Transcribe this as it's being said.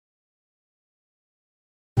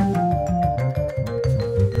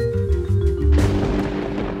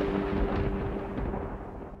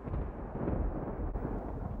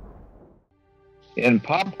In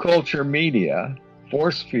pop culture media,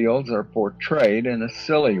 force fields are portrayed in a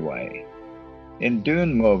silly way. In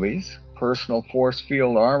Dune movies, personal force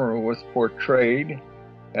field armor was portrayed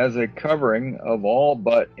as a covering of all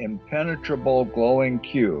but impenetrable glowing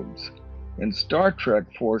cubes. In Star Trek,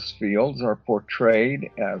 force fields are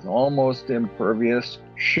portrayed as almost impervious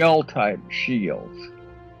shell-type shields,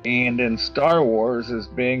 and in Star Wars as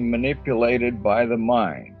being manipulated by the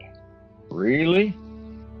mind. Really?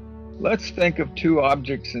 Let's think of two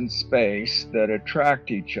objects in space that attract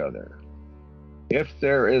each other. If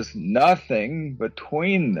there is nothing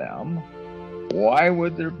between them, why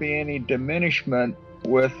would there be any diminishment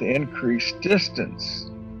with increased distance?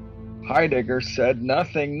 Heidegger said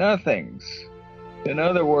nothing nothings. In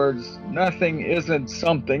other words, nothing isn't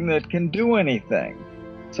something that can do anything.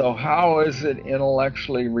 So how is it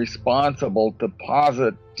intellectually responsible to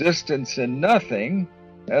posit distance in nothing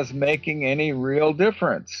as making any real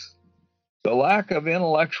difference? The lack of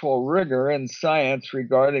intellectual rigor in science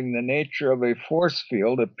regarding the nature of a force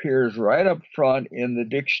field appears right up front in the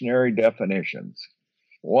dictionary definitions.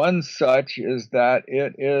 One such is that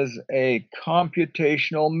it is a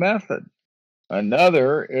computational method.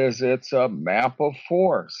 Another is it's a map of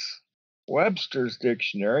force. Webster's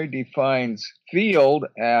dictionary defines field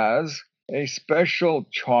as a special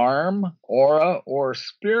charm, aura, or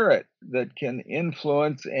spirit that can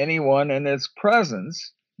influence anyone in its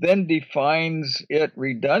presence, then defines it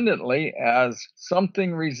redundantly as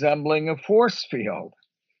something resembling a force field.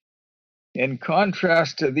 In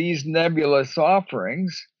contrast to these nebulous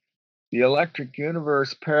offerings, the electric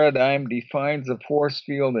universe paradigm defines a force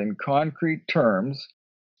field in concrete terms,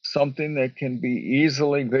 something that can be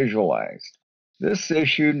easily visualized. This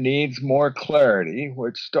issue needs more clarity,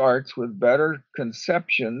 which starts with better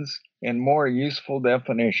conceptions and more useful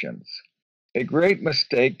definitions. A great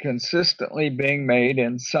mistake consistently being made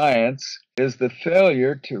in science is the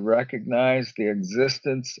failure to recognize the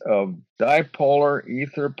existence of dipolar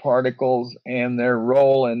ether particles and their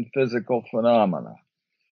role in physical phenomena.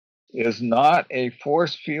 Is not a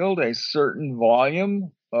force field a certain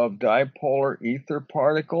volume of dipolar ether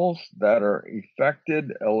particles that are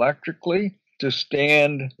affected electrically to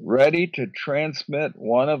stand ready to transmit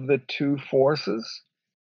one of the two forces,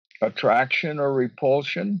 attraction or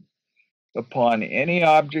repulsion, upon any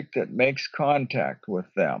object that makes contact with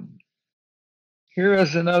them? Here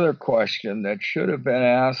is another question that should have been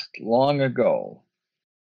asked long ago.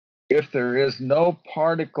 If there is no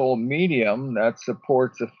particle medium that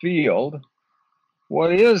supports a field,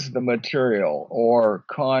 what is the material or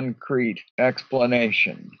concrete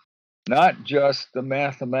explanation? Not just the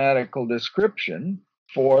mathematical description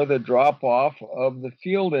for the drop-off of the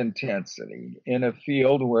field intensity in a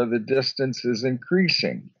field where the distance is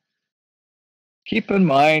increasing. Keep in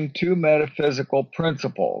mind two metaphysical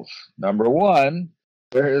principles. Number one,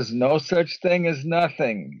 there is no such thing as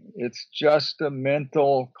nothing. It's just a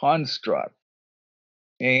mental construct.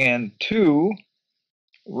 And two,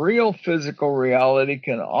 real physical reality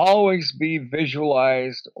can always be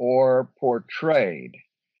visualized or portrayed.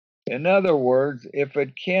 In other words, if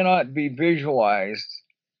it cannot be visualized,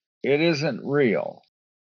 it isn't real.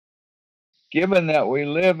 Given that we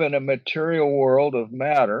live in a material world of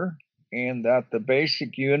matter, and that the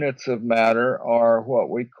basic units of matter are what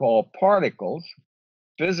we call particles,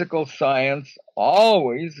 physical science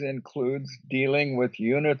always includes dealing with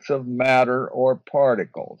units of matter or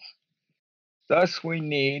particles. Thus, we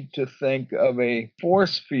need to think of a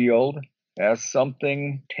force field as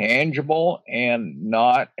something tangible and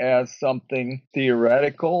not as something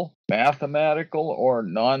theoretical, mathematical, or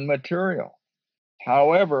non-material.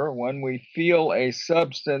 However, when we feel a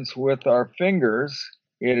substance with our fingers,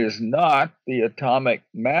 it is not the atomic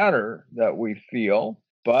matter that we feel,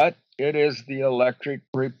 but it is the electric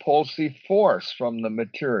repulsive force from the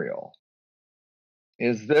material.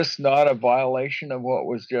 Is this not a violation of what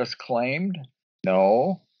was just claimed?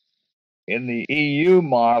 No. In the EU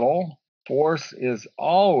model, force is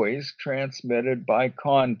always transmitted by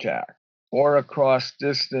contact or across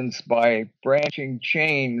distance by branching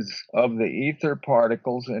chains of the ether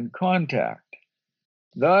particles in contact.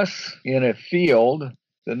 Thus, in a field,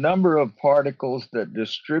 the number of particles that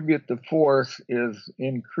distribute the force is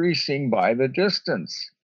increasing by the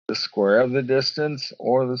distance, the square of the distance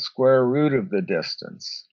or the square root of the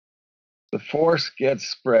distance. The force gets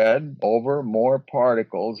spread over more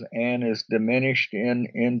particles and is diminished in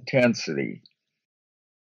intensity.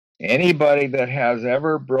 Anybody that has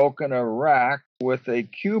ever broken a rack with a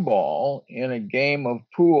cue ball in a game of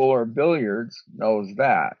pool or billiards knows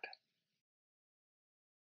that.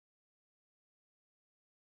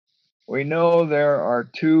 We know there are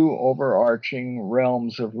two overarching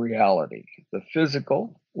realms of reality: the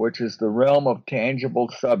physical, which is the realm of tangible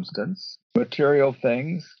substance, material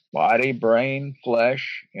things, body, brain,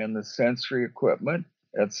 flesh, and the sensory equipment,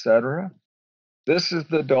 etc. This is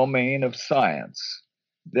the domain of science.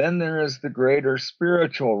 Then there is the greater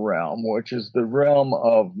spiritual realm, which is the realm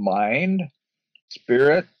of mind,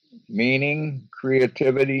 spirit, meaning,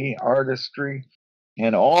 creativity, artistry,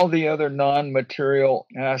 and all the other non-material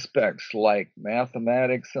aspects like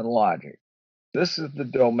mathematics and logic. This is the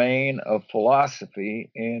domain of philosophy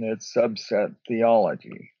and its subset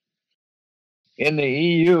theology. In the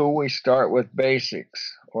EU, we start with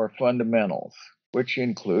basics or fundamentals, which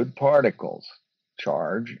include particles,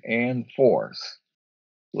 charge, and force.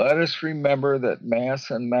 Let us remember that mass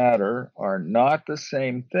and matter are not the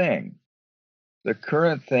same thing. The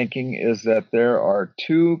current thinking is that there are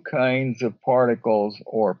two kinds of particles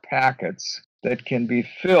or packets that can be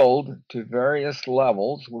filled to various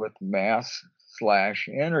levels with mass/energy.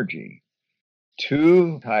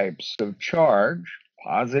 Two types of charge,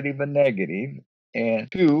 positive and negative,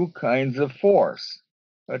 and two kinds of force,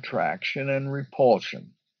 attraction and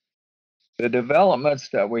repulsion. The developments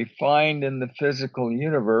that we find in the physical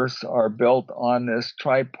universe are built on this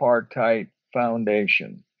tripartite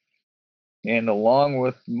foundation. And along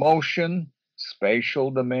with motion, spatial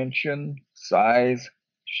dimension, size,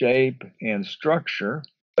 shape, and structure,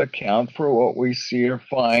 account for what we see or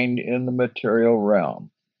find in the material realm.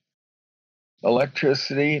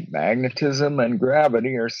 Electricity, magnetism, and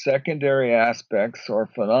gravity are secondary aspects or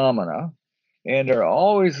phenomena and are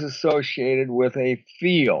always associated with a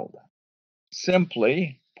field.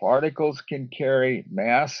 Simply, particles can carry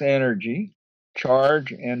mass, energy,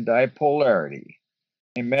 charge, and dipolarity.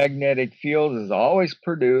 A magnetic field is always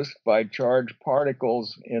produced by charged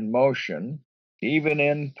particles in motion, even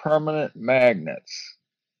in permanent magnets.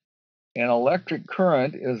 An electric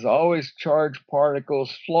current is always charged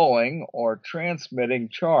particles flowing or transmitting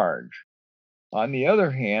charge. On the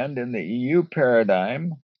other hand, in the EU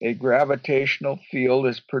paradigm, a gravitational field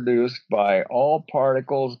is produced by all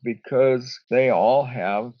particles because they all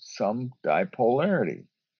have some dipolarity.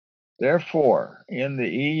 Therefore, in the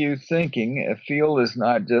EU thinking, a field is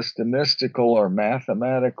not just a mystical or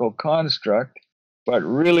mathematical construct, but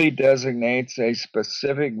really designates a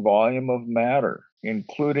specific volume of matter,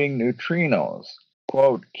 including neutrinos,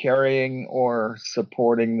 quote, carrying or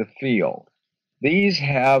supporting the field. These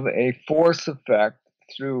have a force effect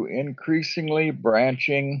through increasingly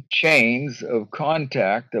branching chains of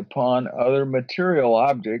contact upon other material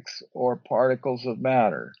objects or particles of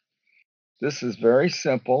matter. This is very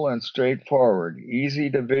simple and straightforward, easy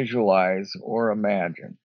to visualize or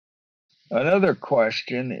imagine. Another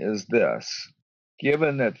question is this: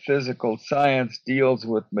 given that physical science deals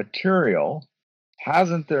with material,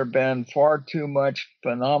 hasn't there been far too much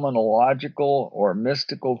phenomenological or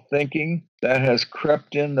mystical thinking that has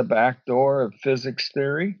crept in the back door of physics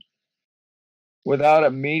theory? Without a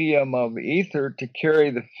medium of ether to carry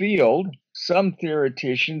the field, some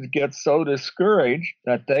theoreticians get so discouraged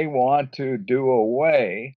that they want to do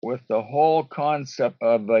away with the whole concept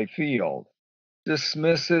of a field,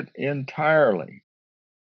 dismiss it entirely.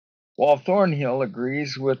 While Thornhill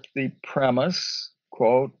agrees with the premise,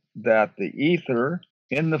 quote, that the ether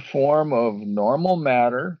in the form of normal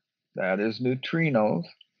matter, that is neutrinos,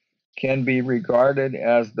 can be regarded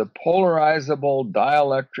as the polarizable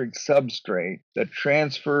dielectric substrate that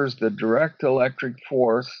transfers the direct electric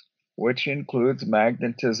force, which includes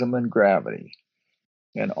magnetism and gravity,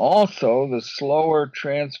 and also the slower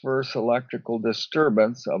transverse electrical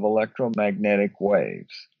disturbance of electromagnetic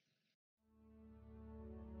waves.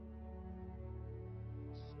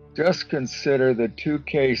 Just consider the two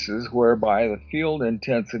cases whereby the field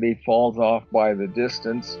intensity falls off by the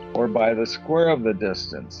distance or by the square of the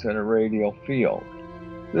distance in a radial field.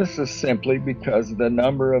 This is simply because the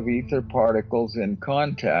number of ether particles in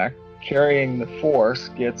contact carrying the force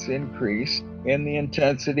gets increased and the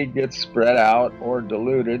intensity gets spread out or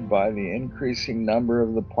diluted by the increasing number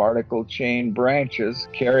of the particle chain branches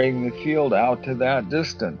carrying the field out to that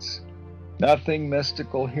distance. Nothing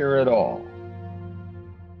mystical here at all.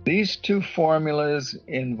 These two formulas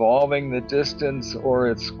involving the distance or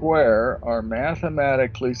its square are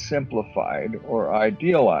mathematically simplified or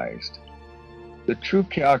idealized. The true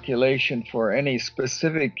calculation for any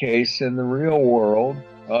specific case in the real world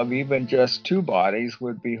of even just two bodies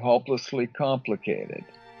would be hopelessly complicated.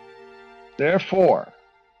 Therefore,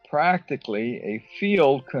 practically, a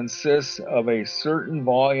field consists of a certain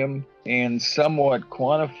volume and somewhat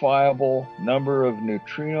quantifiable number of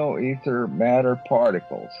neutrino ether matter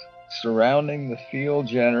particles surrounding the field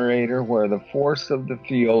generator where the force of the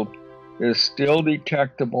field is still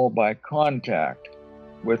detectable by contact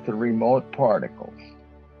with the remote particles.